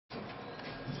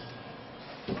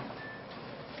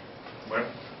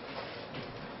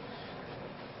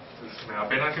Me da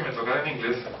pena que me toca en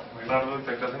inglés. Muy raro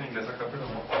de clase en inglés acá, pero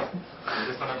no,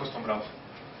 ya están acostumbrados.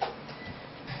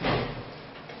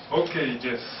 Okay,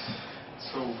 yes.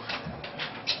 So,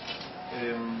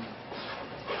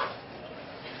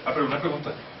 pero una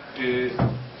pregunta.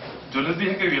 Yo les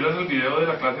dije que vieran el video de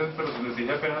la clase, pero les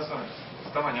dije apenas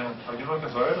esta mañana. ¿Alguien lo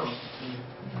alcanzó a ver o no?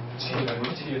 Sí, yo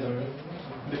también.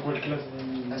 ¿De cuál clase?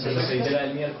 Hacia las 6 de la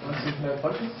del miércoles. ¿La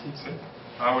parte? Sí.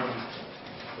 Ah, bueno.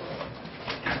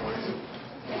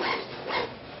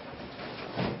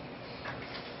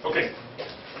 Okay.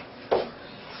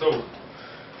 So,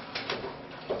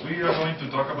 we are going to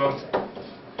talk about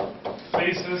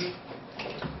phases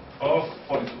of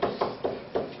polytopes.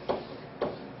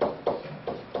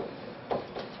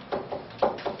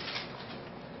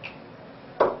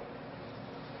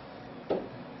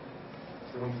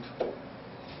 Segundito.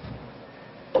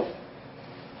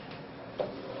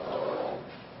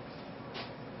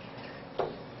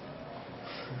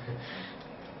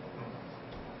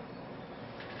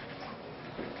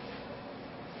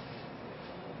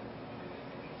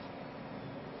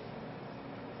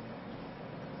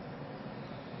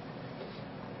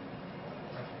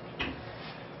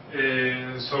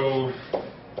 So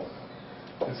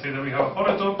let's say that we have a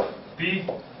polytope P,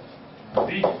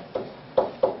 D,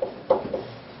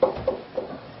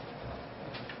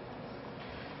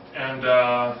 and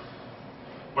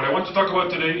what I want to talk about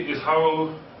today is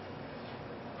how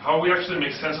we actually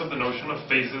make sense of the notion of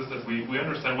phases. That we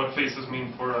understand what phases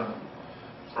mean for a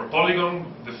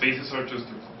polygon. The phases are just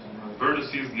the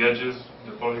vertices, the edges,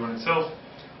 the polygon itself.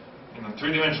 In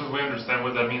 3 dimensions, we understand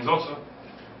what that means also.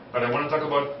 But I want to talk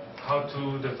about how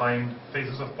to define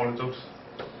phases of polytopes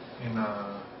in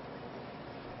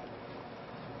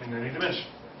any dimension.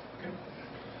 Okay.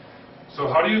 So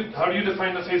how do you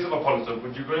define the phase of a polytope?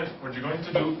 What you're going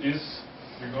to do is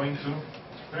you're going to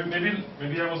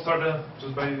maybe I will start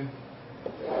just by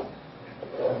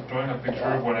drawing a picture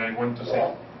of what I want to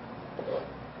say.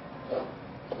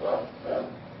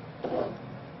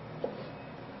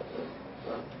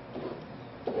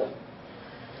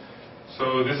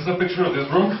 So this is a picture of this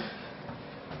room.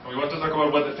 We want to talk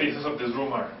about what the phases of this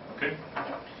room are. Okay.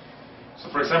 So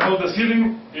for example, the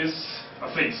ceiling is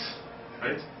a phase,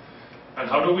 right? And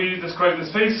how do we describe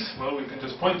this phase? Well, we can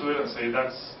just point to it and say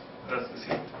that's the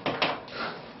ceiling.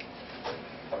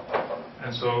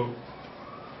 And so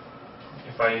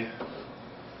if I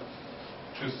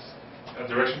choose a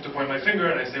direction to point my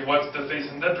finger and I say what's the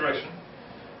phase in that direction,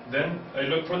 then I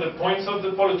look for the points of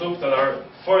the polytope that are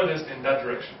farthest in that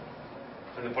direction.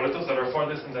 And the polytopes that are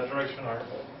farthest in that direction are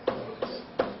this.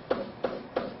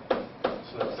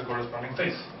 So that's the corresponding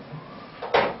phase.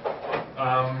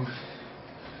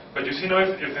 But you see now,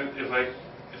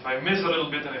 if I miss a little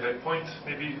bit and if I point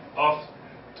maybe off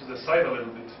to the side a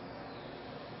little bit,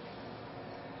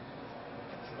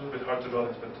 it's a little bit hard to draw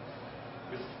this, but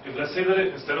if let's say that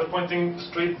instead of pointing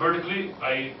straight vertically,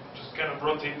 I just kind of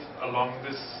rotate along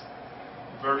this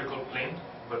vertical plane,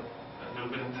 but a little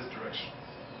bit in this direction.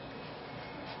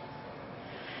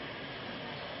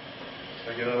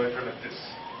 I get a vector like this.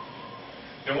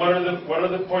 Then what are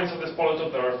the points of this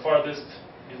polytope that are farthest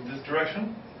in this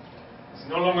direction? It's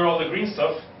no longer all the green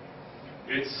stuff.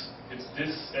 It's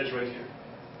this edge right here.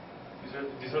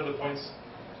 These are the points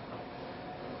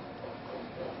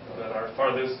that are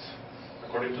farthest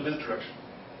according to this direction.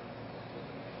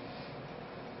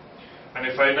 And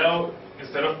if I now,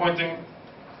 instead of pointing,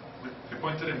 I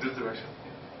pointed in this direction.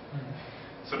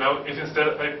 So now, if instead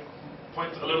I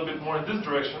point a little bit more in this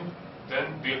direction,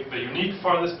 then the unique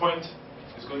farthest point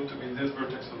is going to be this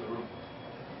vertex of the room.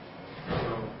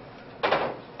 So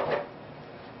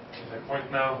if I point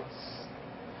now,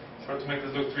 it's hard to make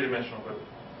this look three-dimensional, but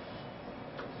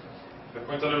if I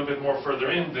point a little bit more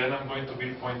further in, then I'm going to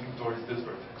be pointing towards this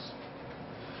vertex.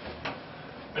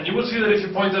 And you will see that if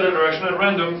you point at a direction at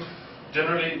random,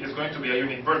 generally it's going to be a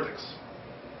unique vertex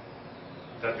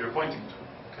that you're pointing to.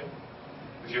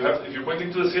 If you're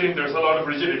pointing to the ceiling, there's a lot of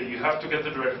rigidity. You have to get the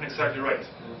direction exactly right.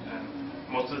 And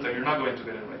most of the time, you're not going to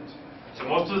get it right. So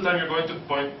most of the time, you're going to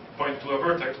point to a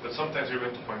vertex, but sometimes you're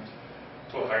going to point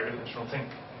to a higher dimensional thing.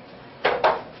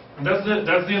 And that's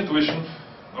the intuition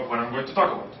of what I'm going to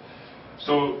talk about.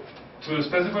 So to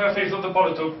specify a phase of the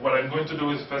polytope, what I'm going to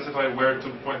do is specify where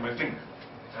to point my finger.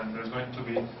 And there's going to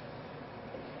be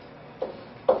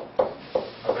a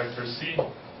vector C,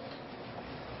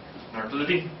 R to the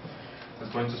D.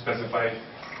 That's going to specify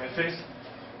my phase.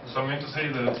 So I'm going to say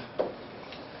that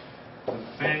the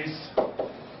phase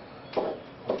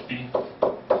of P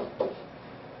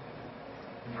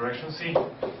in direction C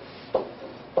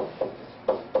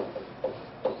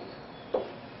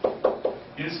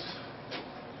is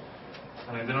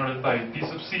represented by P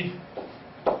sub c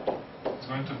is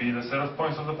going to be the set of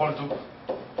points of the polytope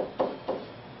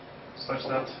such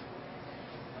that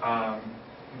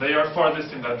they are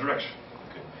farthest in that direction.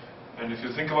 Okay? And if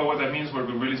you think about what that means, what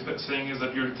we're really saying is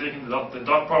that you're taking the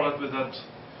dot product with that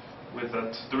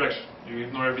direction. You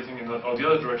ignore everything in all the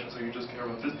other directions, so you just care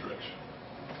about this direction.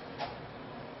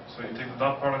 So you take the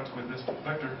dot product with this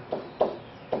vector,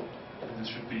 and this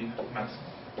should be maximum.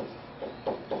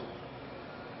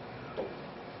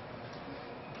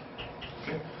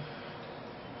 Okay.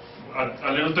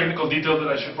 A little technical detail that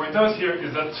I should point out here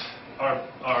is that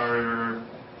our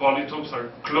polytopes are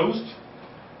closed,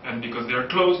 and because they are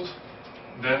closed,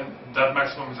 then that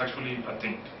maximum is actually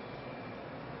attained.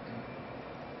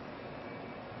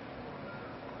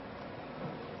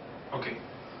 Okay,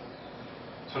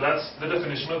 so that's the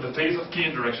definition of the phase of key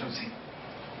in direction C.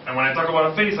 And when I talk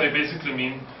about a phase, I basically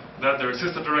mean that there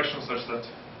exists a direction such that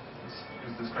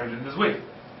is described in this way.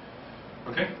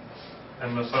 Okay?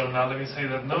 And so now let me say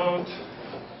that note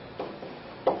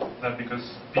that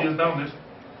because P is bounded,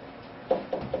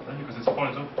 and because it's a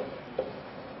polytope,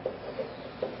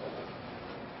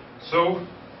 so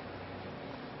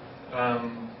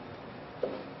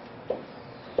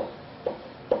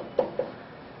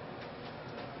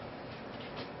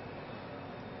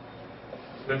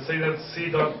let's say that C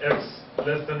dot x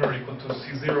less than or equal to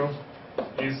C0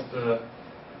 is the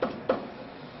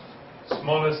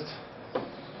smallest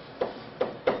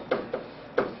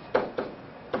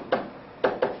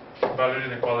valid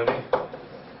inequality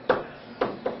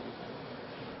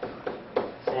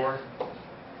for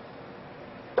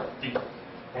P.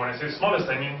 When I say smallest,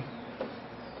 I mean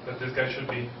that this guy should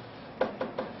be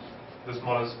the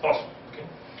smallest possible. Okay?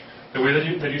 The way that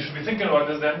you should be thinking about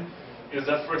this then is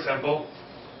that, for example,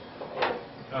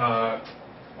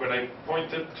 when I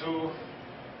pointed to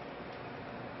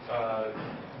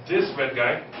this red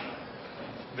guy,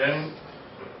 then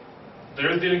there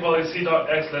is the inequality C dot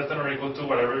x less than or equal to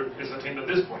whatever is attained at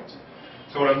this point.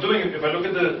 So what I'm doing, if I look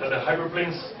at the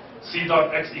hyperplanes C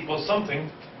dot x equals something,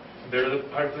 they're the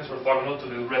hyperplanes orthogonal to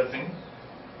the red thing.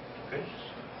 Okay?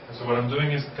 And so what I'm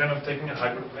doing is kind of taking a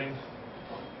hyperplane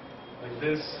like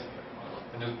this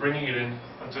and just bringing it in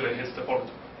until it hits the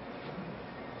polytope.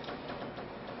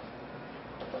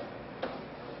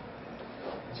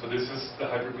 So this is the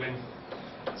hyperplane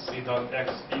C dot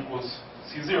x equals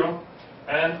C0,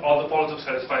 and all the polytope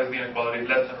satisfies the inequality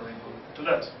less than or equal to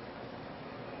that.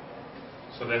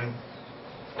 So then,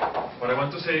 what I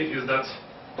want to say is that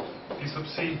P sub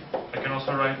c I can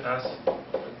also write as a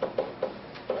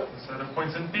set of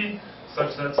points in P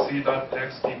such that C dot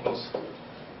x equals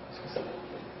C0.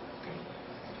 Okay.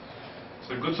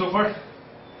 So good so far?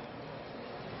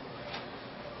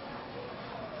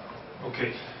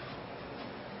 Okay.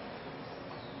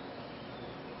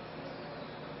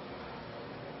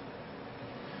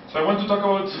 So I want to talk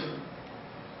about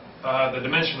the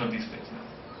dimension of these things now.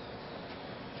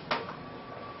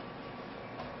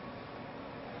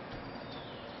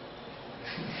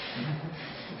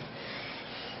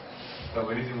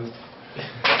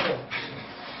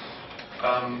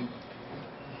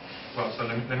 Well, so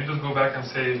let me just go back and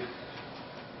say,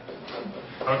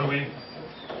 how do we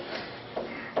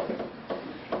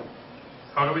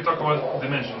talk about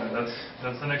dimension? And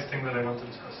that's the next thing that I want to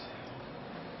discuss.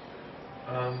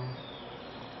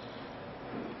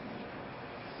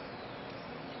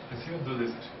 Let's even do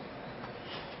this.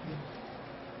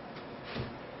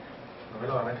 No me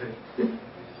lo van a creer.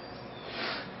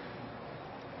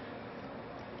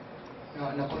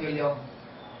 No cogió el de abajo.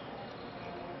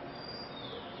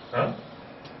 ¿Ah?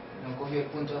 No cogió el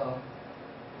punto de abajo.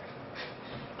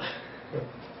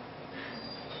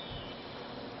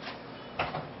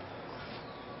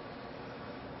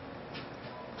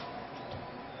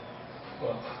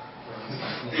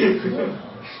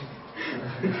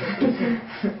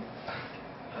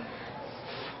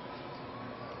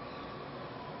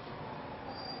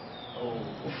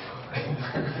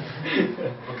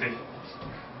 Okay.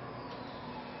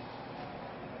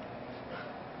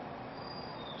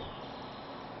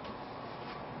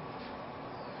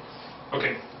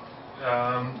 Okay.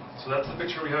 So that's the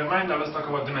picture we have in mind. Now let's talk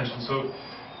about dimension. So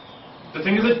the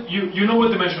thing is that you know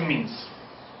what dimension means,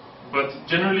 but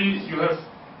generally you have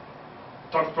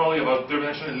talked probably about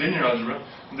dimension in linear algebra.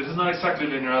 And this is not exactly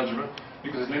linear algebra,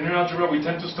 because in linear algebra we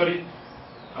tend to study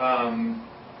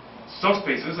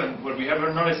subspaces, and what we have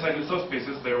are not exactly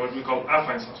subspaces, they're what we call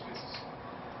affine subspaces.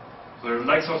 So they're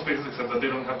like subspaces except that they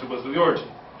don't have to go to the origin.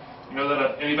 You know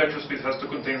that any vector space has to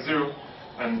contain 0,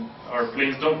 and our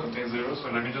planes don't contain 0, so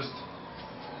let me just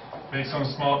make some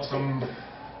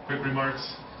quick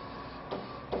remarks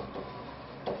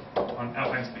on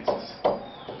affine spaces.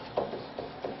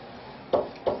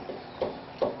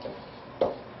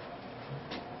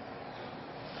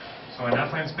 So an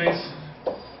affine space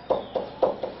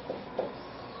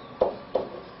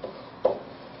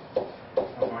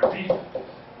of Rd,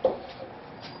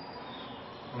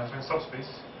 an affine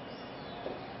subspace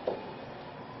of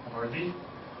Rd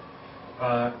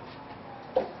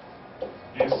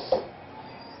is,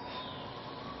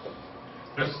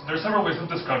 there's several ways of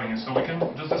describing it. So we can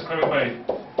just describe it by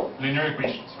linear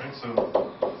equations, right? So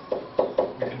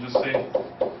we can just say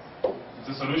it's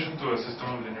a solution to a system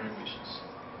of linear equations.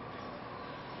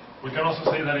 We can also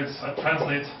say that it's a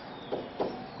translate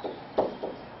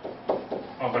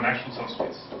of an actual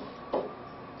subspace, a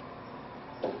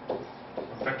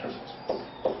vector subspace.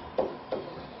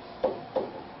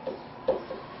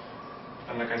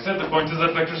 And like I said, the point is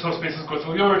that vector subspaces go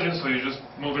through the origin, so you just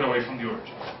move it away from the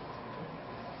origin.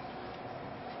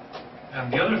 And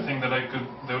the other thing that I could,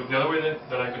 the other way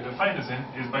that I could define this in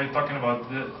is by talking about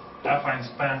the affine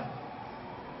span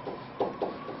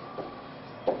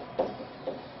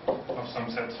of some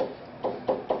set.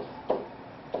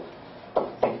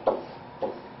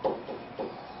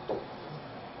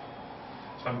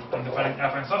 So I'm defining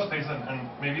affine subspace, and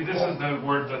maybe this is the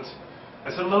word that I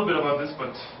said a little bit about this,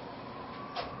 but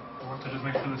I want to just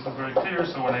make sure this is very clear.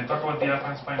 So when I talk about the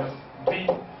affine span of V,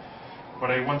 what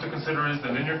I want to consider is the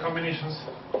linear combinations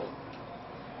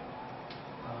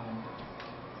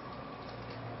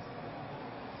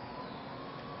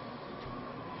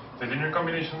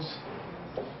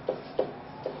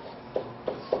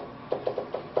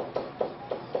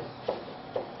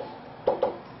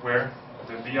where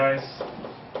the VI's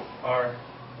are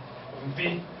in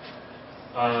V,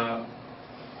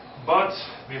 but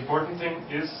the important thing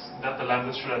is that the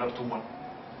lambdas should add up to 1.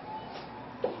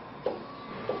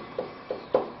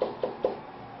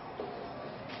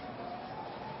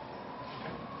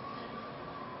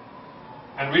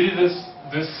 And really this,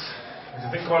 if you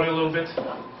think about it a little bit,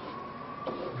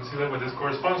 you see that what this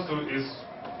corresponds to is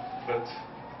that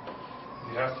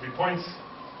you have 3 points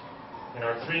in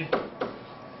R3,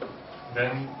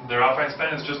 then their affine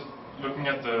span is just looking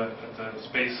at the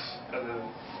space, at the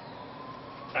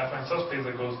affine subspace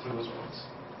that goes through those points.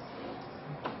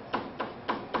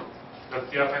 That's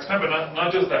the affine span, but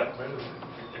not just that, right?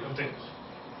 It continues.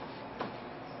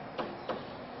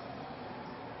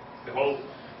 The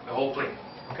whole plane.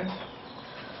 Okay?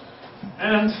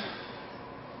 And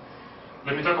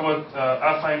let me talk about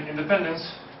affine independence.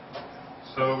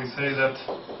 So we say that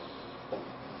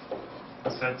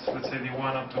a set, let's say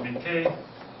V1 up to Vk,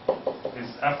 is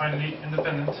affinely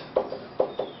independent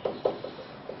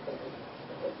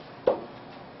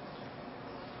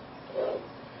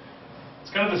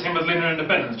it's kind of the same as linear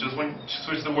independence, just when you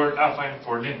switch the word affine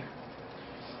for linear.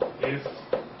 If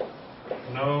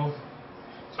no,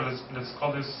 so let's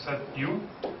call this set U.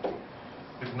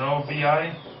 If no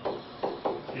Vi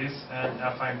is an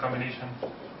affine combination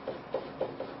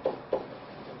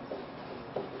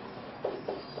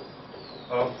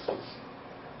of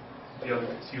the other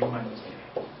case, U minus Vi.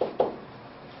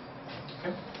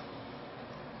 Okay?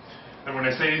 And when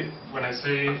I say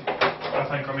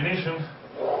affine combination,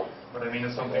 what I mean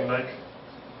is something like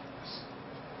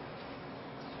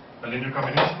a linear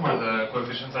combination where the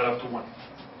coefficients add up to 1.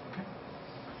 Okay?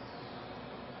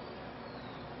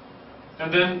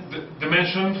 And then the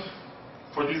dimension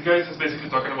for these guys is basically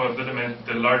talking about the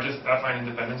largest affine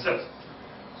independent set.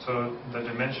 So the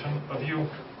dimension of U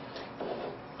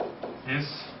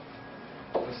is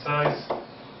the size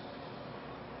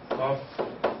of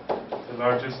the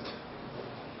largest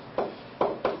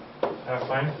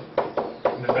affine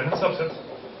independent subset.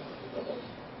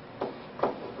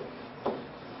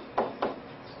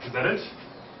 Is that it?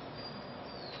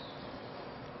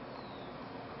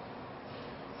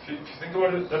 If you think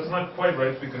about it, that's not quite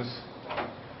right, because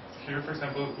here, for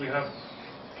example, we have...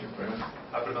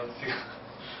 perdón, sí.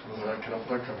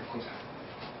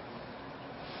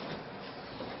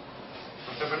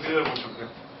 Se ha perdido de mucho, creo.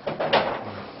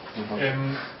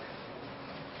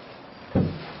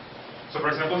 So, for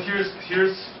example, here's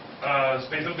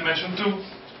space of dimension 2,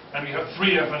 and we have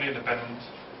 3 affinely independent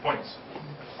points.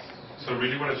 So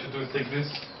really what I should do is take this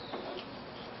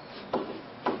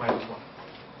minus 1.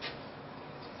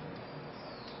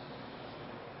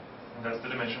 And that's the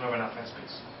dimension of an affine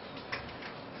space.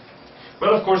 But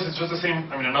of course it's just the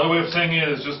same, another way of saying it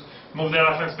is just move that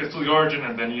affine space to the origin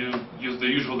and then you use the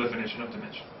usual definition of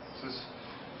dimension.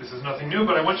 This is nothing new,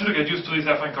 but I want you to get used to these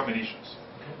affine combinations.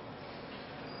 Okay?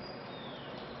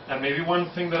 And maybe one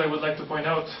thing that I would like to point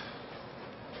out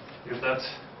is that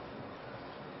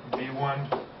V1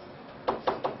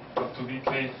 up to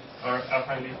Vk are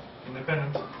affinely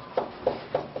independent.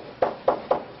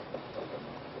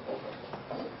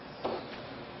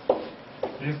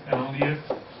 If and only if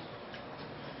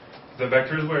the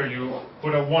vectors where you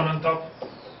put a 1 on top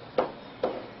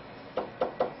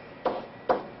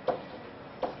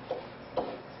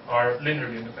are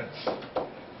linearly independent.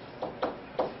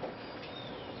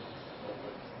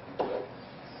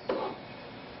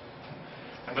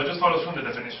 And that just follows from the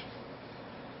definition.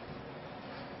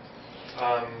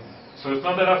 So it's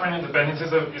not that affine independence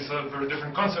is a very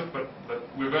different concept, but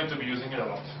we're going to be using it a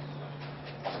lot.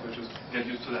 So just get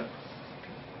used to that.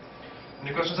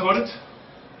 Any questions about it?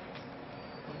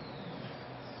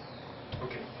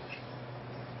 Okay.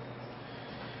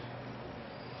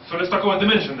 So let's talk about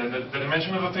dimension then. The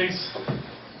dimension of a phase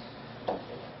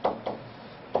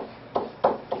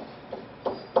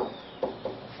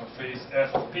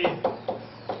f of p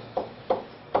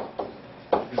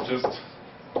is just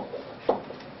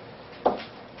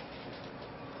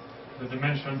the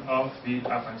dimension of the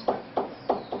affine space.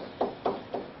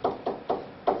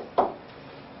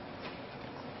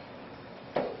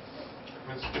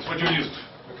 It's what you're used to,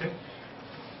 okay?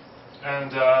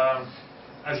 And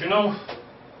as you know,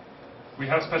 we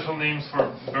have special names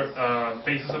for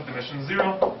bases of dimension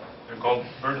 0. They're called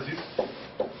vertices.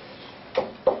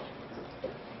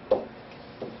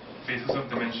 Bases of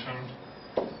dimension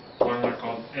 1 are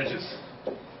called edges.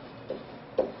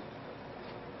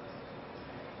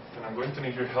 And I'm going to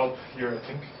need your help here, I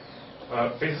think.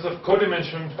 Bases of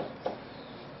codimension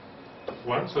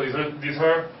 1. So these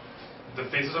are the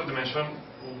faces of dimension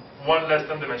 1 less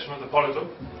than dimension of the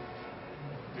polytope.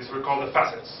 These were called the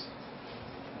facets.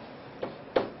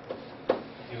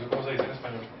 ¿Y eso cómo se dice en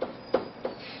español?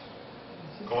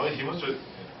 ¿Cómo dijimos?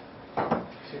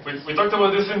 We talked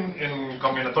about this in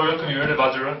combinatorial community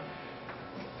algebra.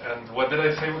 And what did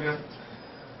I say?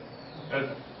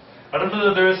 I don't know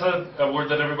that there is a word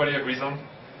that everybody agrees on.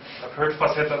 I've heard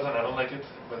facetas and I don't like it,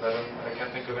 but I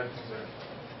can't think of anything there.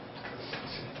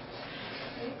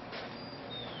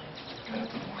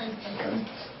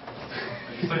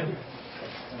 Aquí estoy.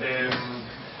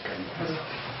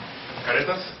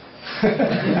 Caretas.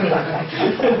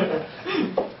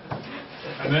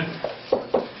 And then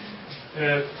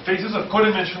faces of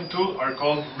codimension 2 are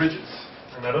called ridges.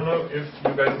 And I don't know if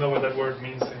you guys know what that word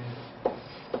means in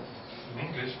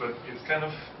English, but it's kind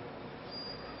of,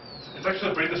 it's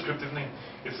actually a pretty descriptive name.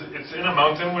 It's in a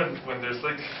mountain when there's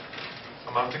like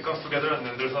a mountain comes together and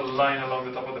then there's a line along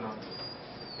the top of the mountain.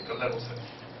 Like a level set.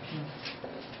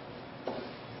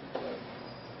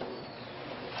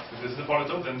 So this is the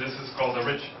polytope, then this is called a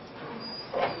ridge.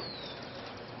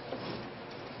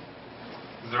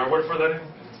 Is there a word for that in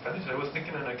Spanish? I was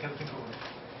thinking and I can't think of one.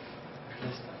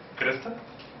 ¿Cresta?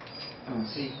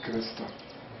 Sí. Cresta.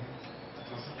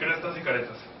 Entonces, crestas y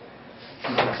caretas.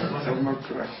 No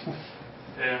creo.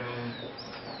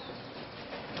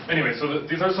 Anyway, so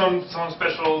these are some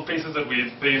special faces that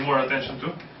we pay more attention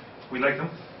to. We like them.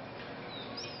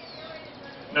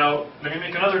 Now, let me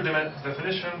make another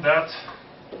definition that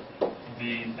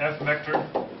the f vector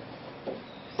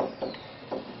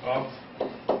of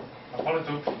a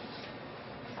polytope,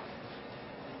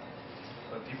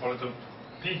 the polytope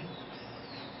P,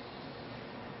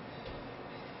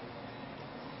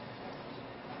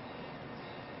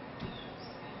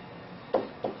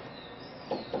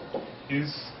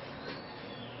 is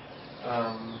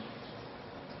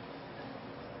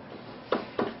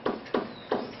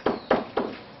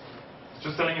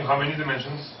just telling you how many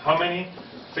dimensions, how many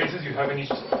faces you have in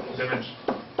each dimension.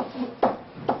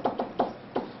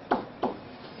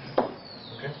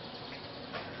 Okay?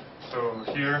 So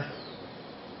here,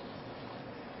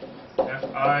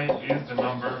 Fi is the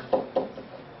number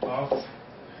of,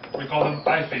 we call them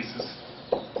I faces.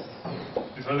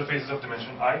 These are the faces of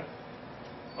dimension I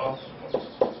of.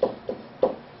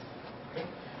 Okay?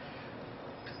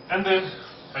 And then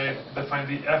I define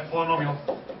the F polynomial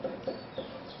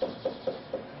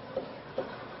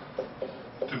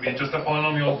to be just a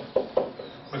polynomial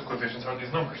whose coefficients are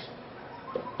these numbers.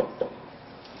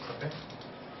 Okay?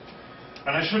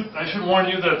 And I should warn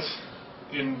you that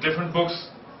in different books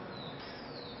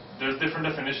there's different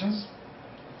definitions.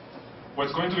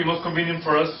 What's going to be most convenient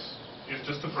for us is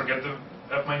just to forget the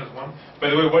f minus 1. By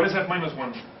the way, what is f minus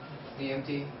 1? The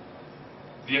empty.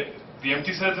 The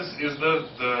empty set is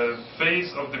the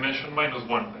phase of dimension minus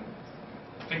 1.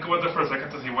 Think about that for a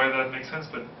second to see why that makes sense.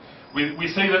 But we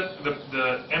say that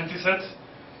the empty set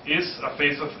is a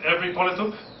phase of every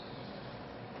polytope,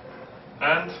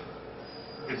 and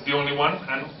it's the only one,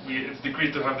 and it's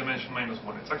decreed to have dimension minus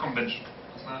 1. It's a convention.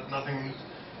 It's not,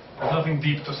 there's nothing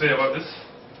deep to say about this.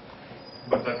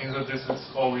 but that means that this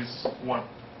is always 1,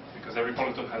 because every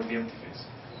polytope has the empty face.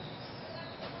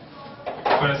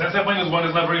 So in a sense, f minus 1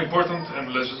 is not very important,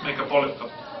 and let's just make a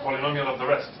polynomial of the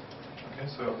rest. Okay,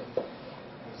 so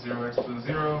 0x to the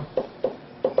 0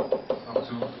 up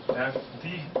to f d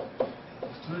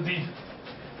to the d,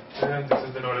 and this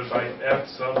is denoted by f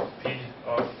sub p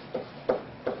of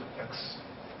x.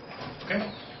 Okay.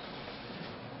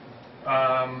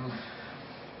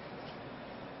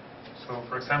 So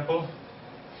for example,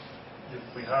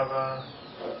 if we have an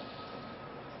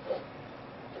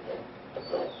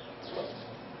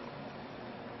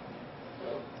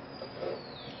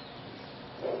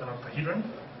octahedron,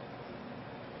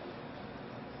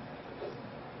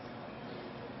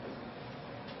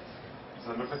 does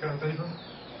that look like an octahedron?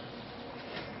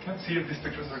 Can't see if these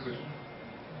pictures are good.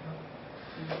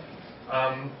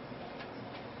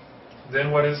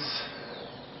 Then what is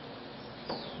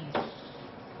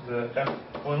the f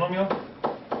polynomial?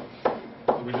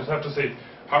 We just have to say,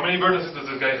 how many vertices does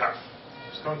this guy have?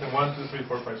 Just count them 1, 2, 3,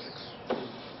 4, 5, 6.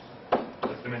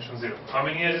 That's dimension 0. How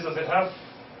many edges does it have?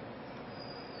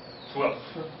 12.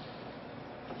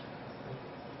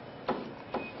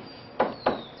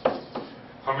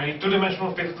 How many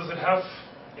two-dimensional faces does it have?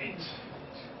 8.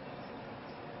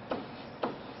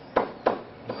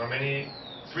 How many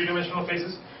three-dimensional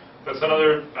faces? That's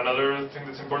another thing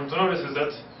that's important to notice, is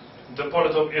that the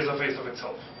polytope is a face of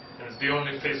itself, and it's the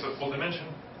only face of full dimension.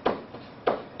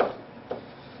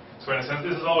 So in a sense,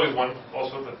 this is always 1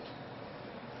 also, but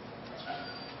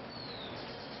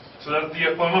so that's the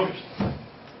polynomial.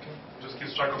 Okay. Just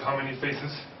keeps track of how many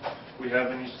faces we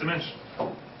have in each dimension.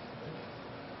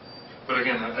 But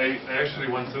again, I actually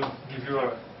want to give you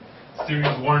a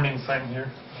serious warning sign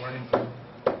here. Warning sign.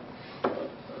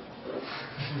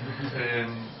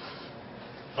 And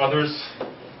other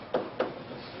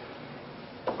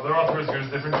authors use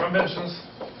different conventions,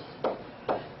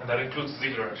 and that includes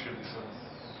Ziegler actually. So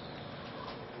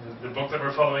the book that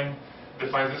we're following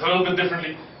defines this a little bit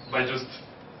differently by just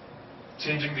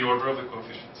changing the order of the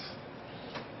coefficients.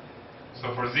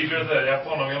 So for Ziegler, the f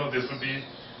polynomial of this would be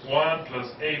 1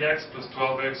 plus 8x plus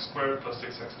 12x squared plus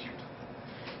 6x cubed.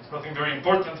 It's nothing very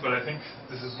important, but I think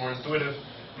this is more intuitive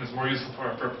and it's more useful for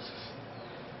our purposes.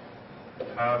 We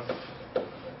have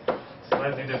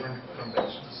slightly different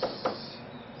conventions.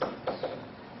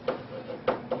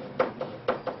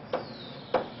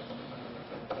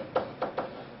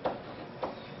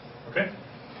 Okay?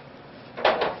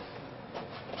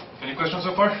 Any questions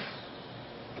so far?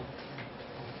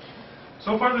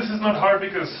 So far this is not hard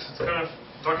because it's kind of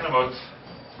talking about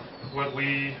what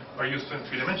we are used to in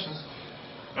 3 dimensions.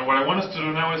 And what I want us to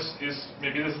do now is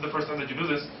maybe this is the first time that you do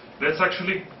this, let's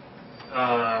actually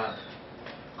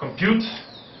compute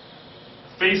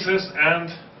faces and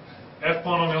f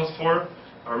polynomials for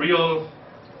a real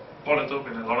polytope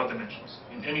in a lot of dimensions,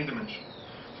 in any dimension.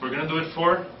 So we're going to do it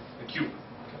for the cube.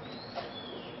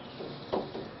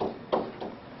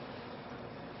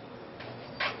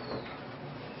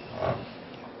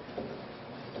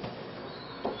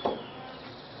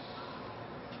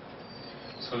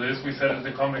 So this we said is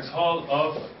the convex hull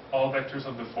of all vectors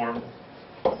of the form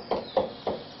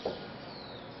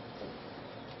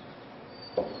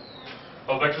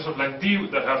all vectors of length d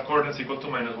that have coordinates equal to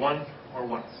 -1 or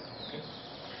 1. Okay.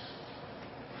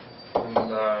 And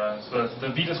so that's the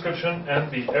v description,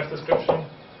 and the f description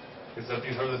is that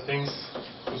these are the things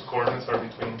whose coordinates are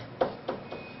between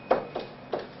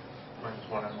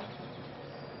 -1 and 1.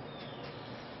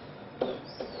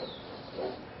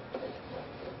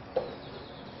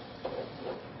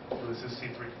 So this is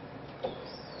C3.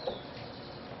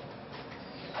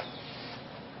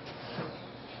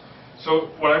 So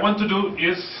what I want to do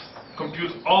is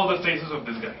compute all the faces of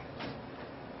this guy.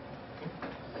 Okay.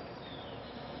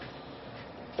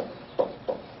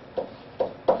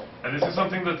 And this is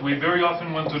something that we very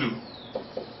often want to do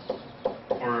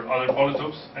for other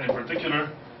polytopes, and in particular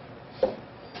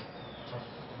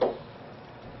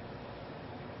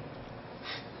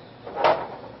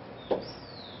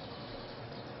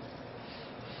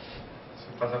se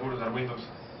pasa por usar Windows.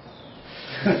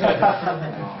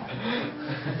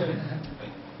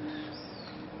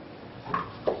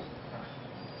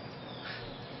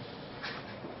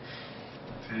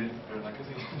 Sí, verdad que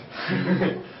sí.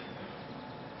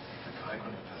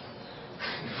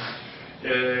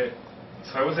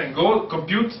 So I was saying, go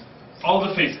compute all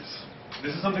the faces.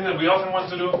 This is something that we often want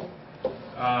to do.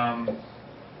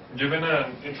 Given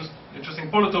an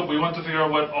interesting polytope, we want to figure out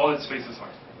what all its faces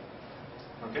are.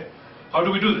 Okay? How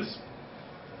do we do this?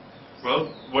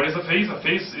 Well, what is a face? A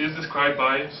face is described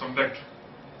by some vector.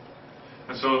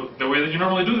 And so the way that you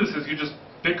normally do this is you just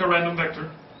pick a random vector,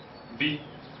 B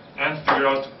and figure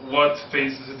out what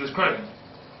phase is it describing.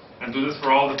 And do this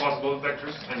for all the possible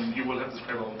vectors, and you will have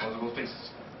described all the possible phases.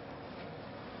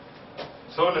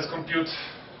 So let's compute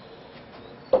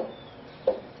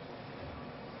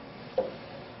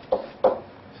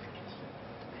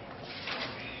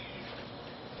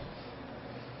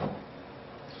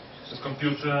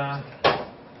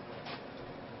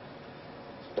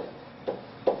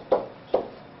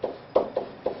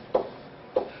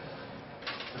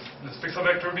let's fix a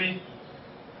vector B,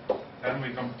 and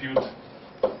we compute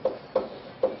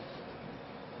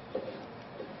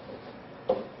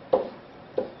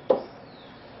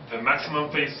the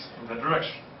maximum phase in that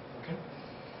direction. Okay.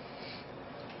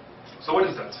 So what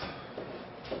is that?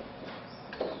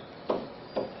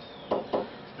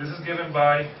 This is given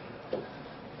by the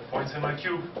points in my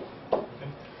cube. Okay.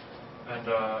 And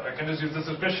I can just use this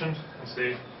expression and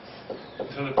say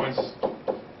these are the points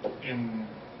in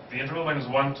the interval minus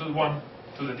 1 to the 1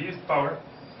 to the dth power,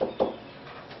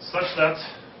 such that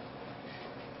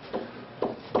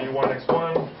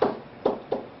v1x1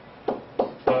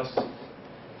 plus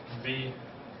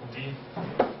vd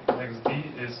xd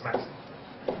is maximum.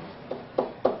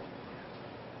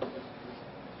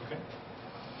 Okay.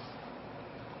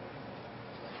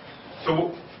 So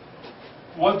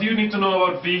what do you need to know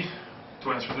about v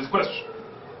to answer this question?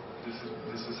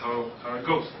 This is how it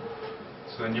goes.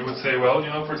 So then you would say, well,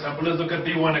 for example, let's look at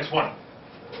v1x1.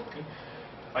 Okay.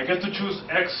 I get to choose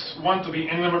x1 to be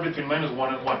any number between minus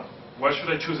 1 and 1. Why should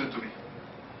I choose it to be?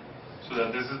 So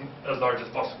that this is as large as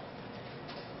possible.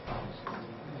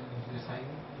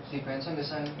 Depends on the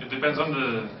sign. It depends on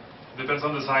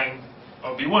the sign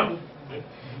of v1. Okay.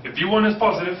 If v1 is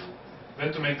positive,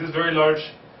 then to make this very large,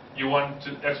 you want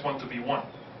x1 to be 1.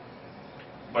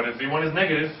 But if v1 is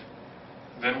negative,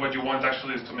 then what you want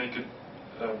actually is to make it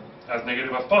as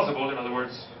negative as possible. In other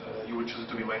words, you would choose it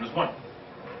to be minus 1.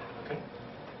 Okay?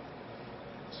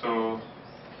 So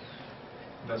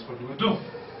that's what we would do.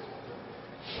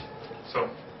 So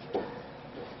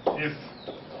if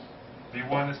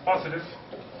v1 is positive,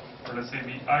 or let's say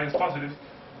vi is positive,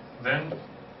 then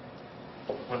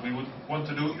what we would want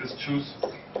to do is choose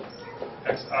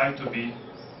xi to be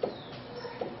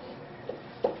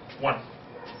 1.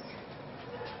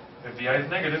 If vi is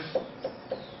negative,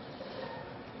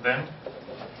 then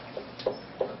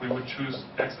we would choose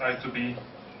xi to be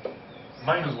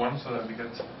minus 1, so that we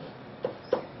get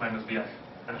minus vi.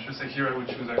 And I should say here I would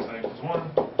choose xi equals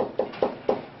 1.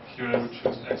 Here I would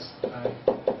choose xi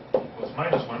equals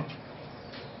minus 1.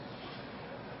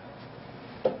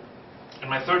 And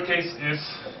my third case is,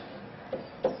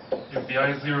 if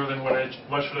vi is 0, then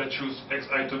what should I choose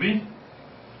xi to be?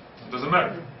 It doesn't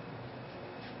matter.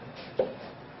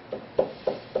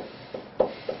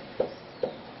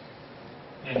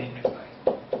 Any xi.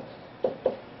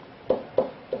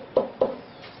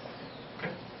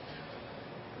 Okay.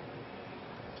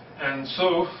 And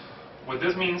so, what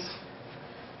this means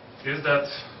is that,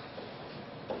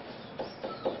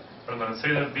 I'm going to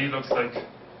say that v looks like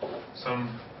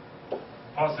some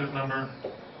positive number,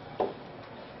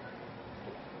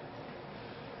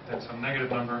 then some negative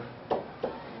number,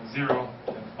 0,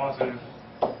 and positive,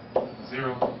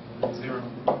 0, 0,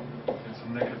 and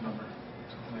some negative number,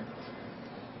 something like that.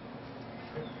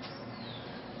 Okay.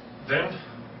 Then,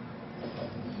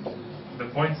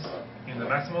 the points in the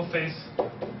maximal phase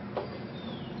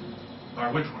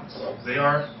are which ones? They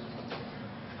are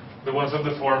the ones of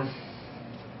the form,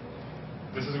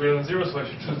 this is greater than 0, so I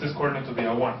should choose this coordinate to be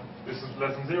a 1. This is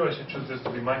less than 0, I should choose this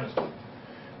to be minus 1.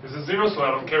 This is 0, so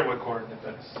I don't care what coordinate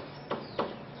that is.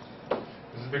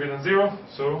 This is bigger than 0,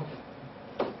 so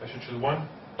I should choose 1.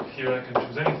 Here I can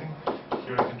choose anything,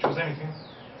 here I can choose anything,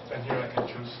 and here I can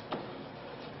choose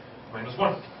minus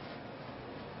 1.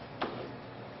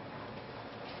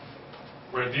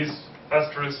 Where these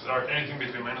asterisks are anything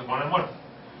between minus 1 and 1.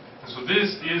 And so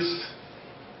this is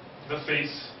the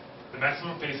phase, the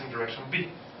maximum phase in direction B.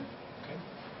 Okay?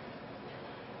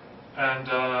 And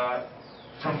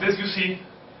from this you see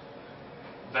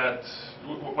that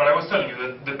what I was telling you,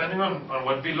 that depending on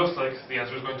what B looks like, the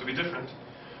answer is going to be different.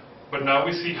 But now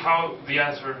we see how the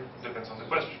answer depends on the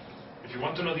question. If you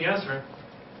want to know the answer,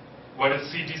 what is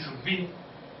CD sub V,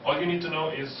 all you need to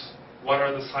know is what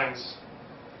are the signs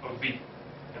of B.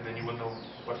 And then you will know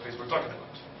what phase we're talking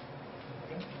about.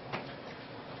 Okay?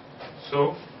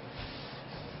 So,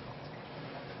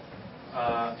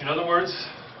 in other words,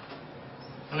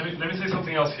 let me say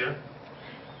something else here.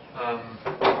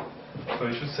 So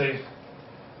I should say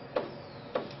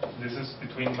this is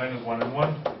between minus 1 and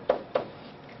 1,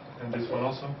 and this one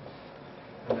also,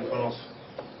 and this one also.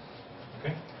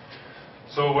 Okay?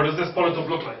 So what does this polytope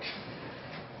look like?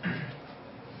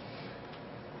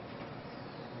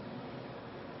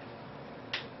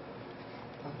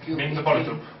 cube Name the be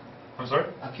polytope. I'm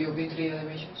sorry? A cube be 3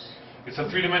 dimensions? It's a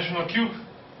three-dimensional cube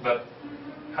that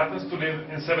happens to live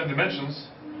in 7 dimensions,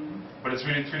 but it's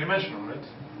really three-dimensional, right?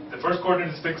 The first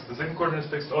coordinate is fixed, the second coordinate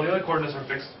is fixed, all the other coordinates are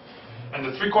fixed, and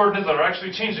the 3 coordinates that are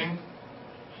actually changing,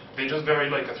 they just vary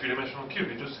like a three-dimensional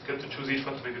cube. You just get to choose each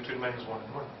one to be between -1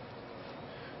 and 1.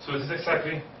 So this is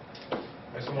exactly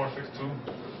isomorphic to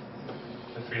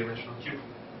the three-dimensional cube.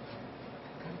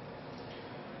 Okay.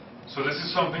 So this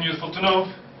is something useful to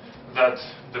know, that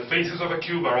the faces of a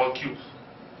cube are all cubes.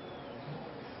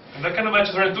 And that kind of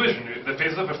matches our intuition. The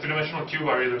faces of a three-dimensional cube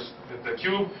are either the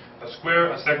cube, a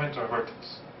square, a segment, or a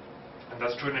vertex. And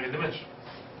that's true in any dimension.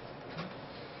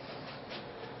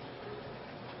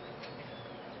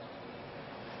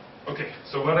 Okay,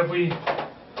 so what have we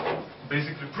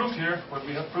basically proved here? What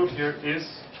we have proved here is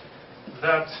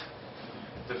that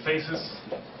the faces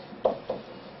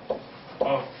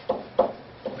of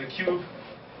the cube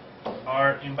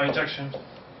are in bijection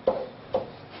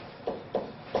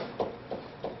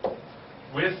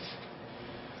with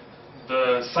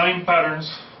the sign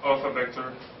patterns of a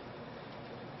vector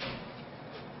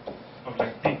of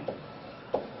length d.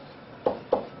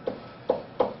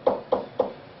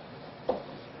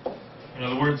 In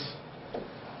other words,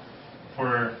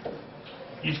 for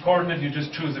each coordinate you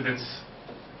just choose if it's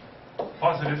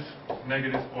positive,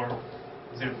 negative, or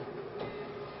 0.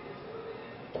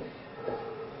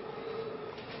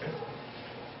 Okay.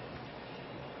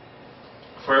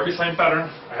 For every sign pattern,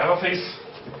 I have a face.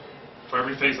 For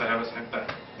every face, I have a sign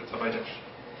pattern. That's a bijection.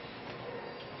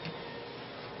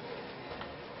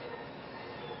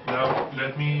 Now,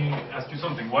 let me ask you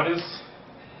something. What is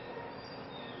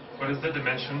the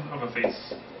dimension of a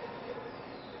face?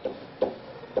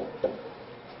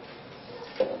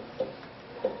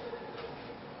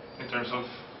 In terms of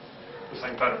the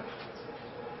sign pattern.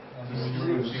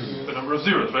 The number of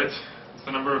zeros, right? It's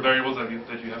the number of variables that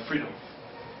you have freedom.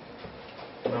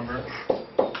 The number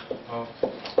of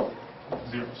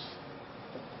zeros.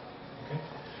 Okay?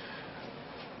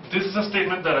 This is a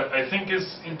statement that I think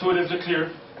is intuitively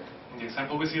clear. In the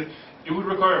example we see it. It would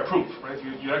require a proof, right?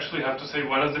 You actually have to say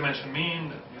what does dimension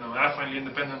mean, affinely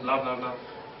independent, blah blah blah.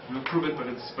 You would prove it, but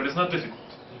it's not difficult.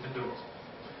 You can do it.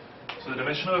 So the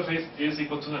dimension of a face is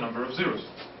equal to the number of zeros.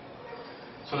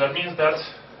 So that means that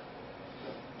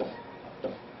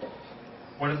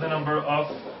what is the number of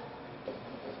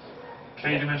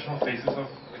k-dimensional faces of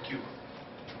the cube?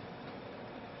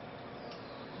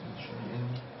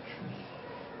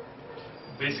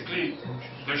 Basically,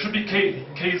 there should be k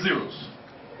zeros.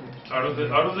 Out of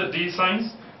the d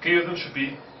signs, k of them should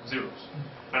be zeros.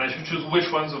 And I should choose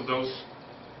which ones of those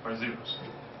are zeros.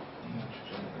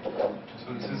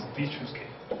 So this is d choose k.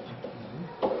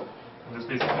 And this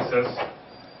basically says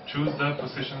choose the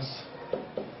positions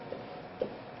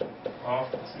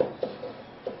of the zeros.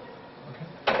 Okay.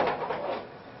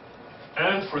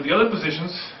 And for the other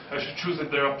positions, I should choose if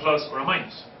they're a plus or a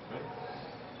minus. Right?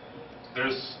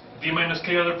 There's d minus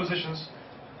k other positions,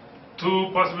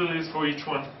 2 possibilities for each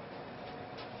one.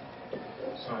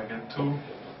 So I get 2 to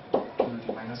the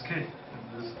d minus k.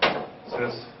 And this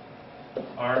says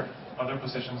are other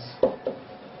positions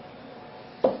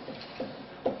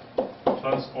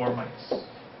plus or minus.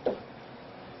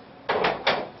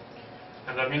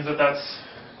 And that means that that's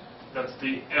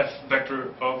the f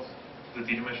vector of the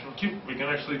d-dimensional cube. We can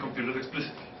actually compute it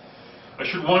explicitly. I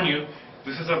should warn you,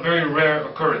 this is a very rare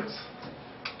occurrence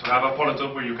to have a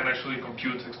polytope where you can actually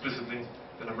compute explicitly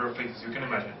the number of faces you can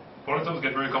imagine. Polytopes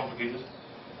get very complicated.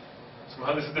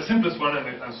 Somehow this is the simplest one,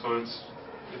 and so it's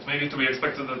maybe to be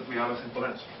expected that we have a simple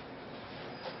answer.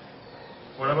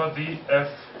 What about the f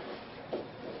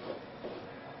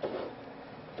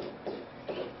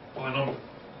polynomial?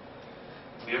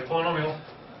 The f polynomial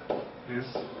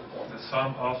is the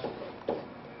sum of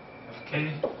fk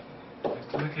x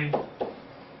to the k,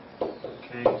 k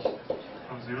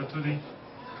from 0 to d,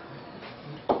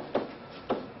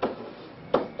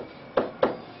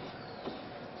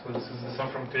 so this is the sum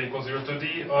from k equals 0 to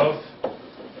d of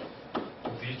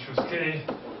d choose k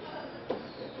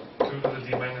 2 to the d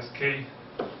minus k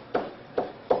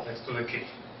x to the k.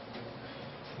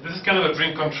 This is kind of a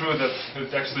dream come true that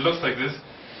it actually looks like this.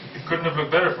 It couldn't have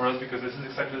looked better for us because this is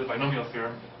exactly the binomial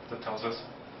theorem that tells us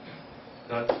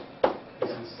that this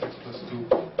is x plus 2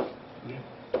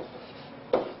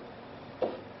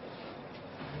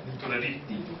 to the d.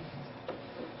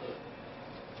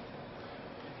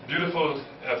 Beautiful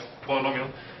f polynomial,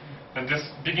 and this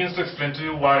begins to explain to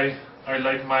you why I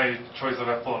like my choice of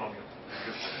f polynomial.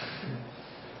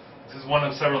 This is one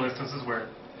of several instances where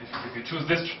if you choose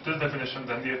this definition,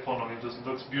 then the f polynomial just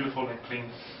looks beautiful and clean,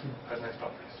 has nice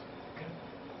properties. Okay?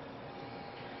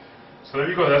 So there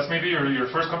you go. That's maybe your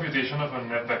first computation of a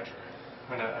net vector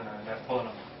and a net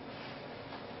polynomial.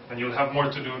 And you'll have more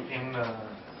to do in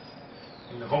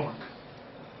the homework.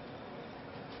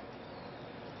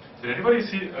 Did anybody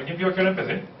see? ¿Alguien vio que ahora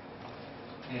empecé?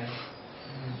 Yeah.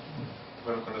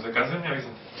 Bueno, cuando se cansen me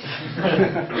avisan.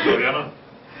 Pero todavía no.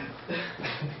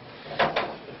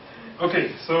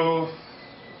 Okay, so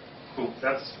cool.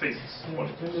 That's spaces.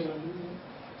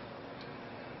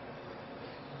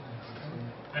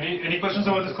 Any questions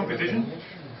about this computation?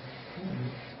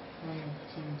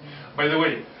 By the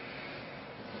way,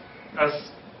 as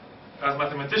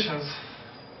mathematicians,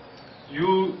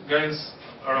 you guys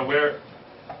are aware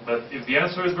that if the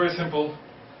answer is very simple,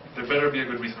 there better be a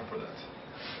good reason for that.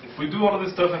 If we do all of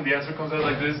this stuff and the answer comes out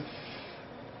like this,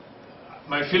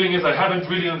 my feeling is I haven't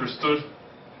really understood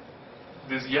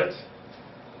this yet,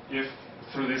 if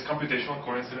through these computational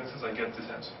coincidences I get this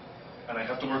answer. And I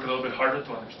have to work a little bit harder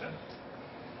to understand it.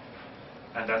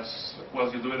 And that's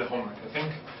what you do with the homework. I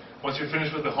think once you're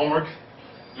finished with the homework,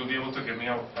 you'll be able to give me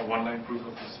a one-line proof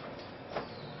of this fact.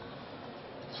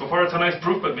 So far it's a nice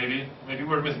proof, but maybe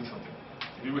we're missing something.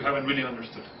 Maybe we haven't really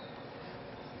understood.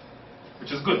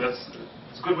 Which is good.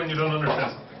 It's good when you don't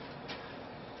understand something.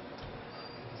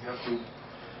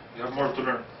 You have more to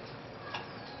learn.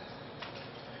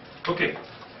 Okay.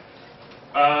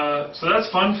 So that's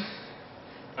fun.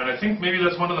 And I think maybe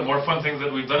that's one of the more fun things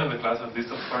that we've done in the class, at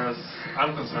least as far as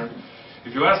I'm concerned.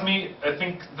 If you ask me, I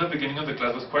think the beginning of the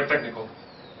class was quite technical.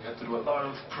 We had to do a lot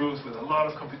of proofs with a lot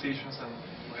of computations, and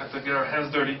we had to get our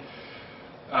hands dirty.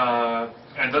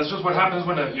 And that's just what happens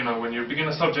when when you begin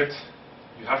a subject.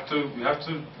 You have to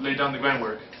lay down the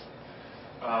groundwork,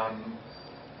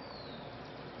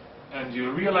 and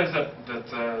you realize that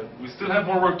we still have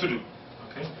more work to do.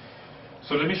 Okay,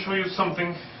 so let me show you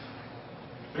something.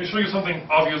 Let me show you something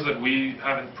obvious that we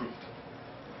haven't proved.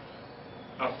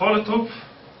 A polytope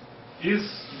is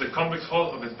the convex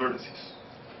hull of its vertices.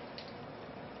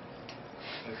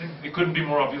 I think it couldn't be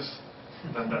more obvious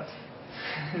than that.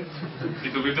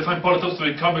 Because we've defined polytopes to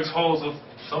be convex hulls of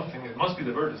something, it must be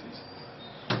the vertices.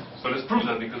 So let's prove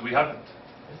that, because we haven't.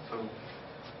 So,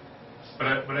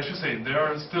 but I should say, there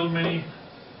are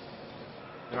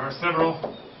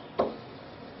several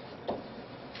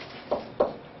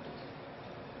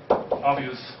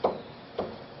obvious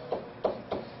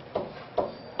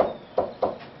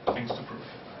things to prove.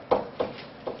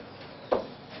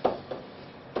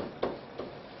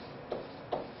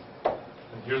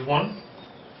 And here's one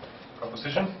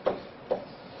proposition.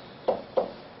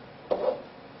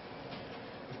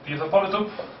 If P is a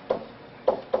polytope,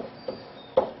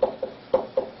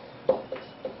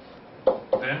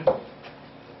 then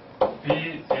P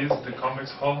is the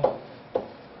convex hull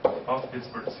of its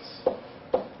vertices.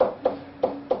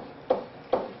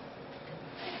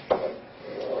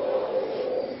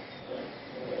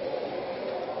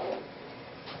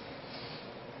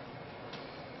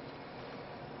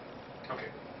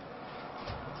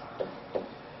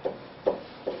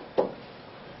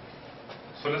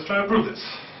 Let's try to prove this.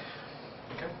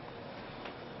 Okay.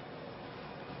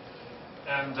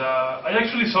 And I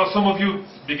actually saw some of you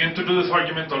begin to do this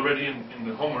argument already in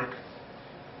the homework,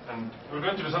 and we're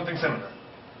going to do something similar.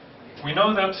 We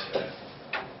know that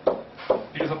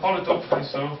P is a polytope, and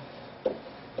so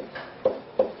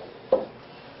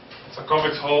it's a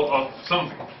convex hull of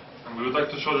something, and we would like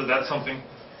to show that that something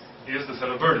is the set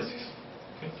of vertices.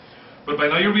 But by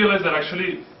now you realize that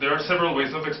actually there are several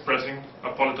ways of expressing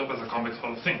a polytope as a convex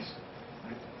hull of things.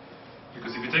 Right?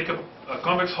 Because if you take a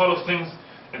convex hull of things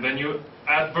and then you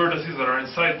add vertices that are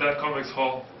inside that convex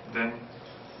hull, then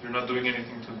you're not doing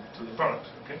anything to the product.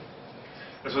 Okay?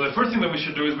 And so the first thing that we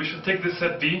should do is we should take this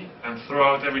set D and throw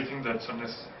out everything that's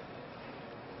unnecessary.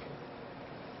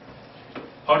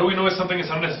 How do we know if something is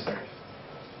unnecessary?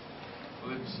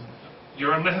 Well,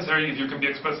 you're unnecessary if you can be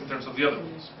expressed in terms of the other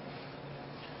ones.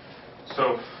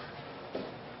 So,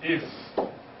 if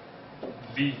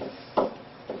V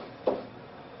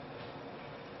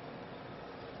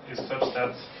is such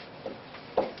that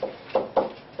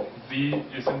V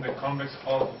is in the convex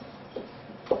hull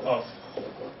of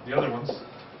the other ones,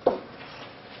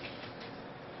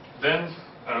 then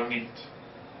I don't need it.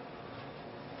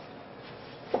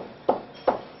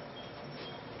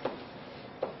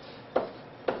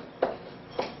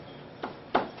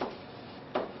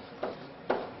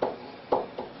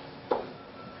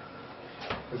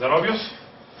 Is that obvious?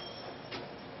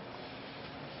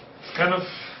 It's kind of,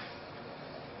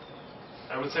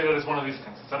 I would say that it's one of these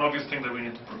things. It's an obvious thing that we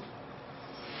need to prove.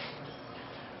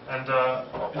 And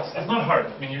it's not hard.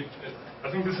 I mean,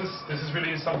 I think this is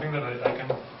really something that I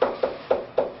can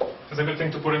It's a good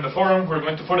thing to put in the forum. We're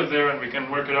going to put it there and we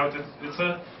can work it out. It's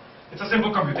a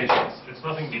simple computation. It's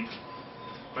nothing deep.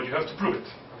 But you have to prove it.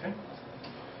 Okay?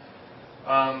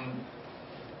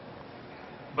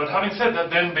 But having said that,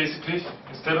 then basically,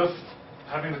 instead of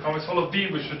having the convex hull of B,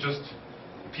 we should just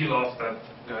peel off that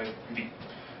guy B.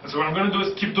 And so what I'm going to do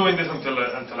is keep doing this until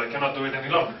I cannot do it any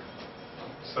longer.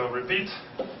 So repeat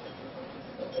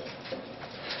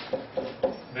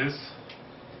this.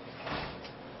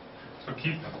 So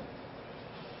keep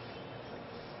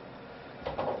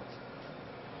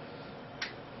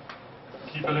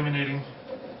eliminating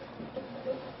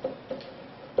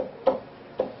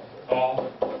all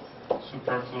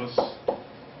superfluous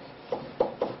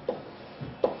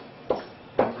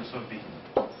members of B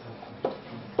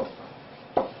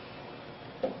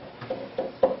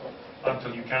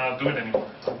until you cannot do it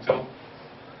anymore, until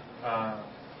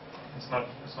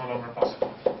it's no longer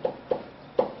possible.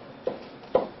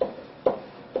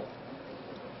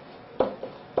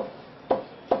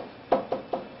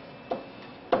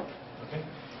 Okay,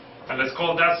 and let's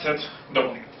call that set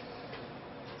W.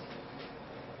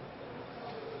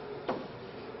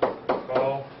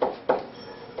 Call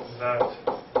that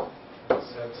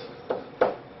set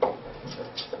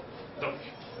W. Okay.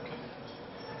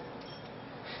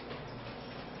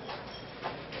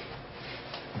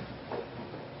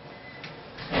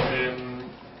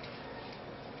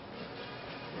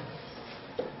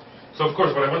 So of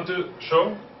course what I want to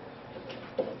show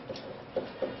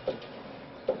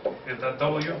is that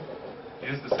W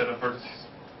is the set of vertices.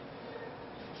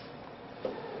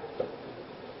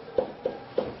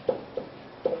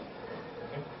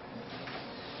 Okay.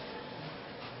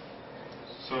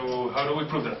 So how do we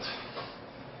prove that?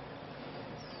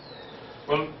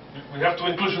 Well, we have two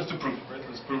inclusions to prove, right?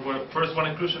 Let's prove first one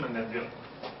inclusion and then the other.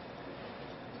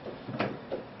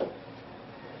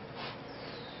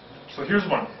 So here's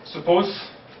one. Suppose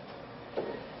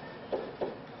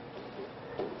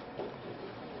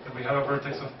that we have a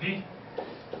vertex of P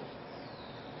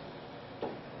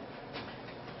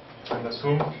and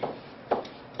assume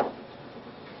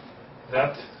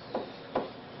that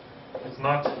it's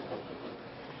not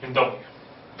in W.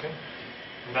 Okay?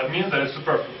 And that means that it's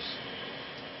superfluous.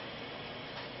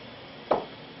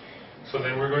 So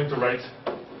then we're going to write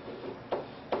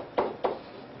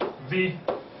V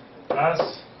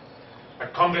as a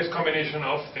convex combination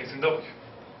of things in W.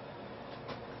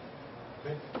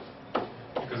 Okay?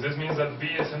 Because this means that B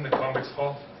is in the convex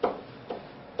hull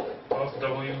of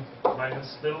W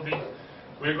minus little b.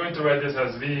 We're going to write this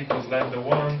as V equals lambda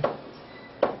 1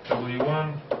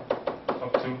 W1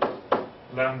 up to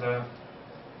lambda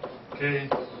k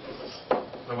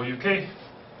WK,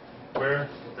 where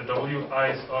the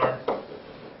WI's are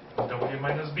W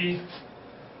minus B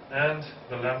and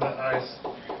the lambda i's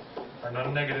are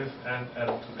non-negative and add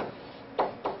up to 0.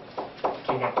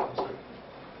 To 1. I'm sorry.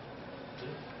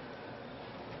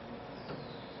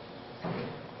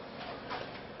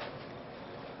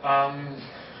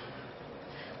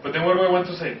 But then what do I want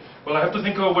to say? Well, I have to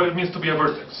think of what it means to be a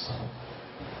vertex.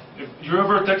 If you're a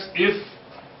vertex if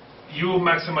you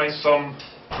maximize some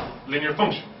linear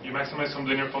function. You maximize some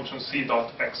linear function c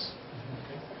dot x.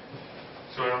 Okay.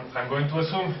 So I'm going to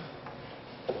assume,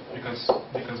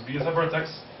 because B is a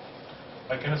vertex,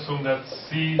 I can assume that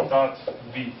C dot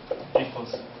V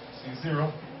equals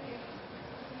C0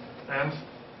 and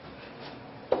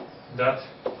that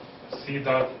C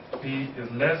dot P is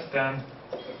less than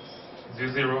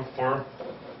Z0 for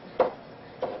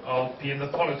all P in the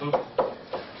polytope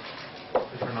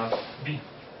which are not B.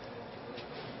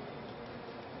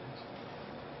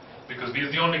 Because B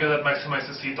is the only guy that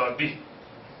maximizes C dot B.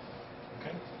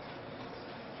 Okay?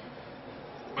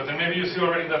 But then maybe you see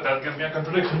already that that gives me a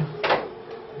contradiction.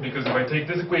 Because if I take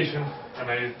this equation and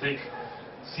I take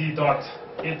C dot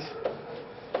it,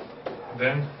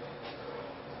 then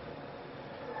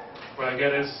what I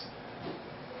get is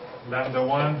lambda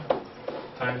 1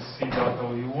 times C dot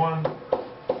W1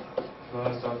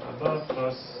 plus dot dot dot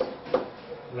plus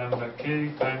lambda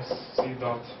k times C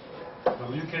dot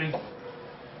WK,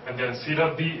 and then C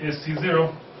dot B is C0,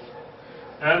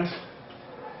 and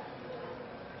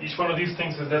each one of these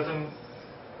things is less than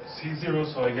C0,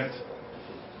 so I get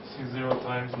C0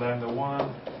 times lambda 1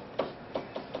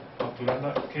 up to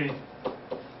lambda k,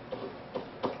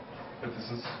 but this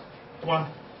is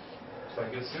 1, so I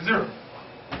get C0.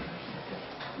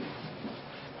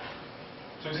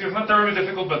 So you see, it's not terribly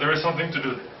difficult, but there is something to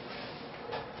do there.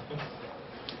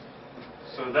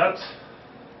 So that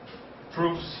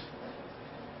proves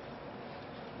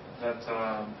that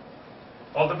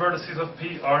all the vertices of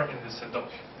P are in this set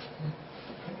W.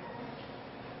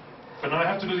 But now I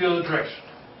have to do the other direction.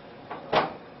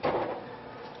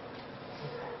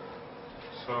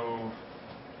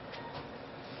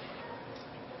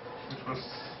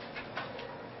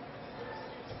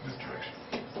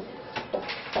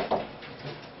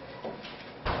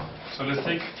 So let's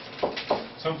take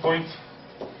some point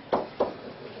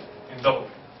in W.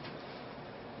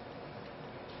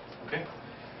 Okay?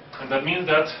 And that means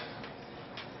that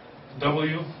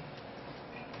W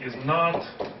is not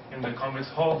in the convex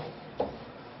hull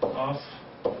of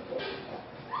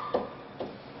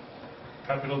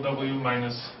capital W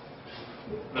minus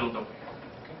little w.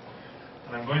 Okay?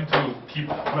 And I'm going to keep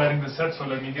writing the set, so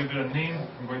let me give it a name.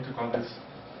 I'm going to call this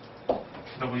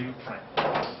W prime.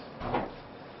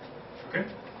 Okay?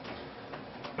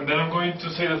 And then I'm going to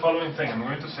say the following thing. I'm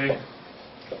going to say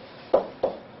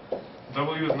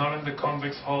W is not in the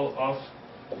convex hull of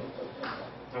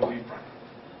W prime.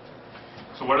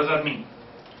 So what does that mean?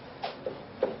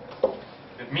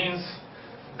 It means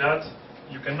that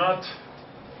you cannot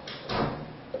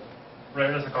write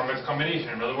it as a convex combination.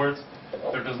 In other words,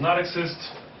 there does not exist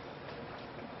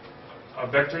a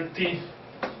vector t,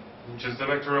 which is the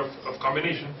vector of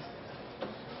combination,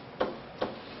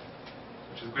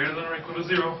 which is greater than or equal to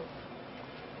 0,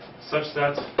 such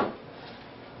that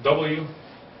W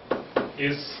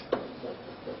is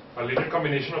a linear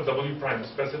combination of W prime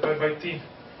specified by t.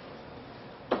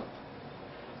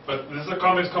 But this is a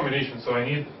convex combination, so I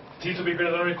need t to be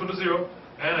greater than or equal to 0,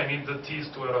 and I need the t's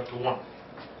to add up to 1,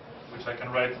 which I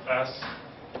can write as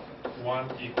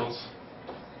 1 equals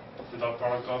the dot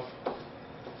product of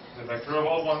the vector of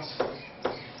all ones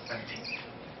and t.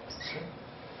 Okay?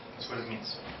 That's what it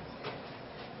means.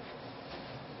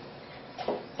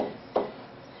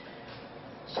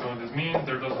 So this means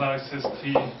there does not exist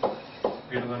t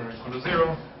greater than or equal to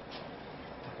 0,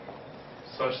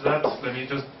 such that, let me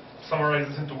just summarize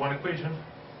this into one equation.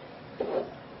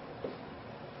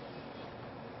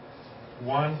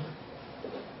 1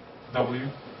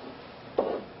 W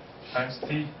times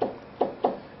t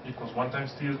equals 1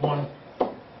 times t is 1,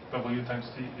 W times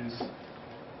t is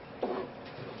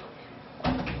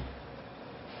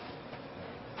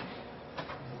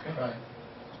okay. Right.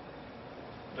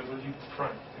 W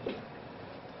prime. Thank you.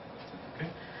 Okay.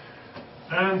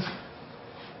 And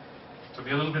to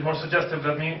be a little bit more suggestive,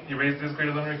 let me erase this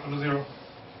greater than or equal to 0.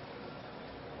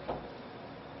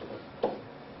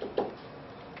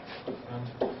 And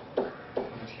put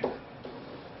it here.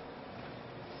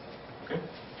 Okay.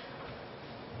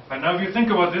 And now if you think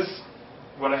about this,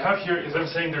 what I have here is I'm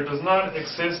saying there does not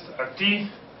exist a t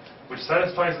which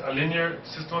satisfies a linear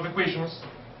system of equations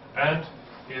and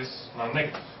is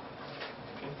non-negative.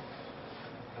 Okay.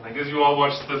 And I guess you all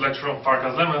watched the lecture on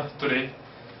Farcas lemma today.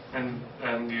 And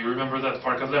you remember that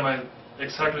Farcas lemma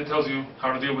exactly tells you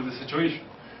how to deal with this situation.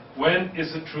 When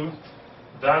is it true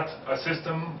that a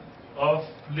system of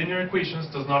linear equations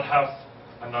does not have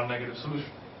a non-negative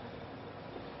solution?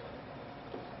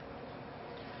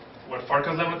 What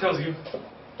Farcas lemma tells you,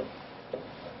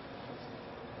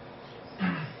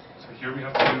 so here we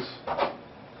have to use,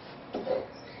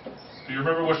 do you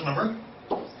remember which number?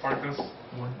 Farcas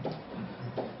 1.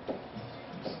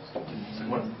 Is it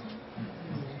 1?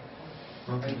 I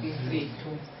think 3.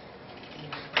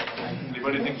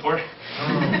 Anybody think 4?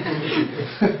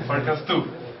 Farcas 2.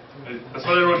 That's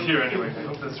what I wrote here anyway. I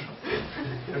hope that's true.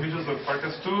 Let me just look.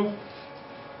 Farcas 2.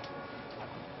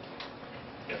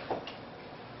 Yeah.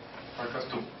 Farcas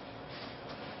 2.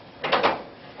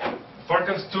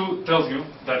 Farcas 2 tells you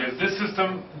that if this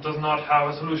system does not have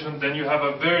a solution, then you have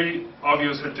a very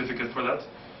obvious certificate for that,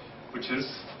 which is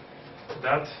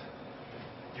that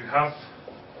you have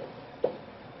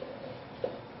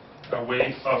a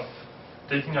way of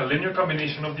taking a linear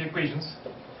combination of the equations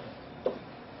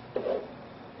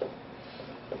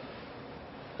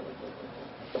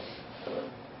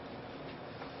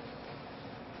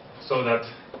so that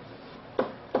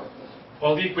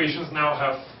all the equations now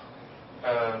have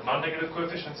non-negative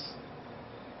coefficients,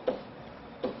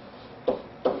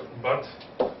 but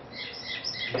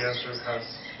the answer is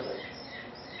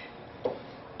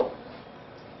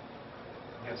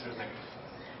negative.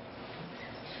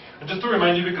 And just to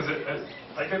remind you, because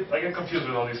I get confused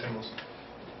with all these symbols,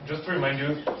 just to remind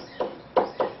you,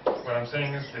 what I'm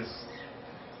saying is this.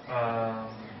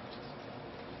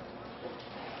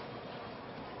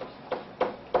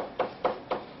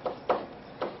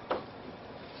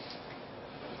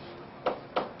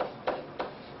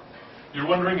 You're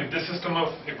wondering if this system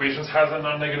of equations has a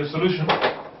non-negative solution.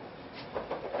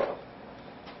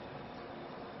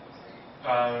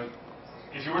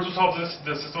 If you were to solve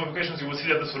the system of equations, you will see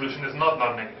that the solution is not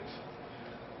non-negative.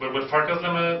 But what Farcas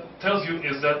lemma tells you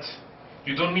is that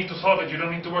you don't need to solve it, you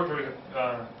don't need to work very in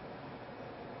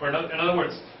other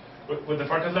words, what the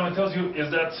Farcas lemma tells you is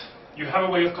that you have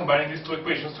a way of combining these two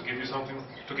equations to give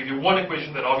you one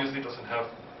equation that obviously doesn't have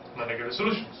non-negative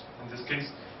solutions. In this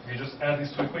case, if you just add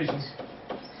these two equations,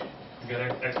 you get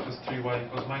x plus 3y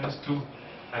equals minus 2,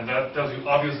 and that tells you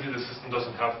obviously the system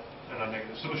doesn't have a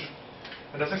non-negative solution.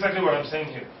 And that's exactly what I'm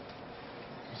saying here.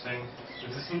 I'm saying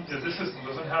if this system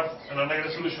doesn't have a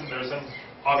non-negative solution, there's an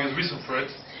obvious reason for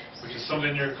it, which is some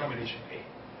linear combination A.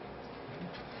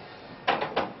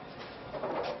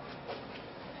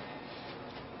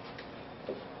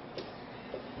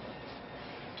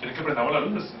 ¿Quieren que prendamos la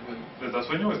luz? ¿Les da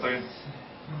sueño o está bien?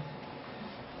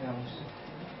 Veamos.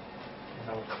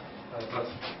 Atrás.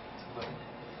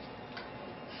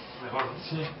 Mejor, ¿no?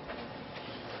 Sí.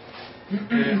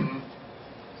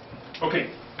 Okay.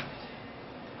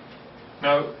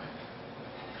 Now,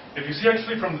 if you see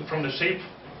actually from the shape,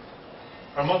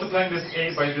 I'm multiplying this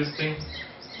A by this thing.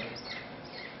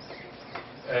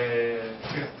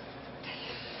 Here.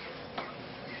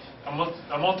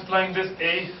 I'm multiplying this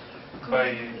A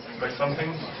by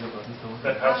something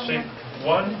that has shape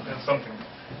 1 and something.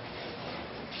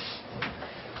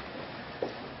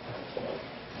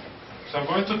 So I'm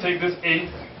going to take this A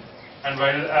and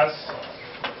write it as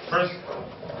first.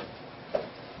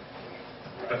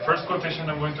 The first coefficient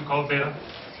I'm going to call beta,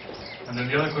 and then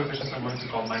the other coefficients I'm going to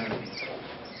call minus b.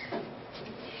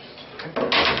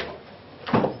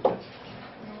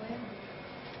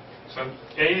 So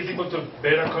A is equal to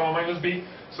beta comma minus b.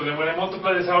 So then when I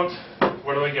multiply this out,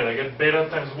 what do I get? I get beta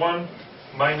times 1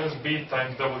 minus b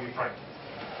times w prime.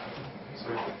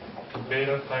 So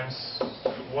beta times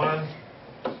 1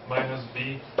 minus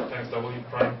b times w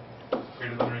prime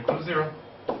greater than or equal to 0.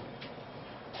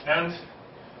 And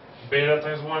beta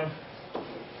times 1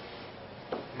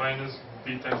 minus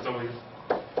b times w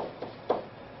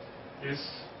is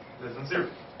less than 0.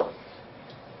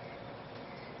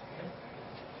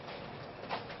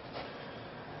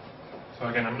 So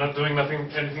again, I'm not doing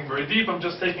anything very deep. I'm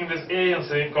just taking this A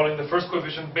and calling the first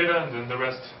coefficient beta, and then the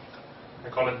rest I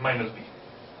call it minus b.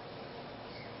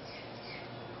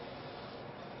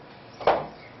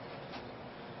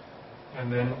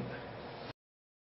 And then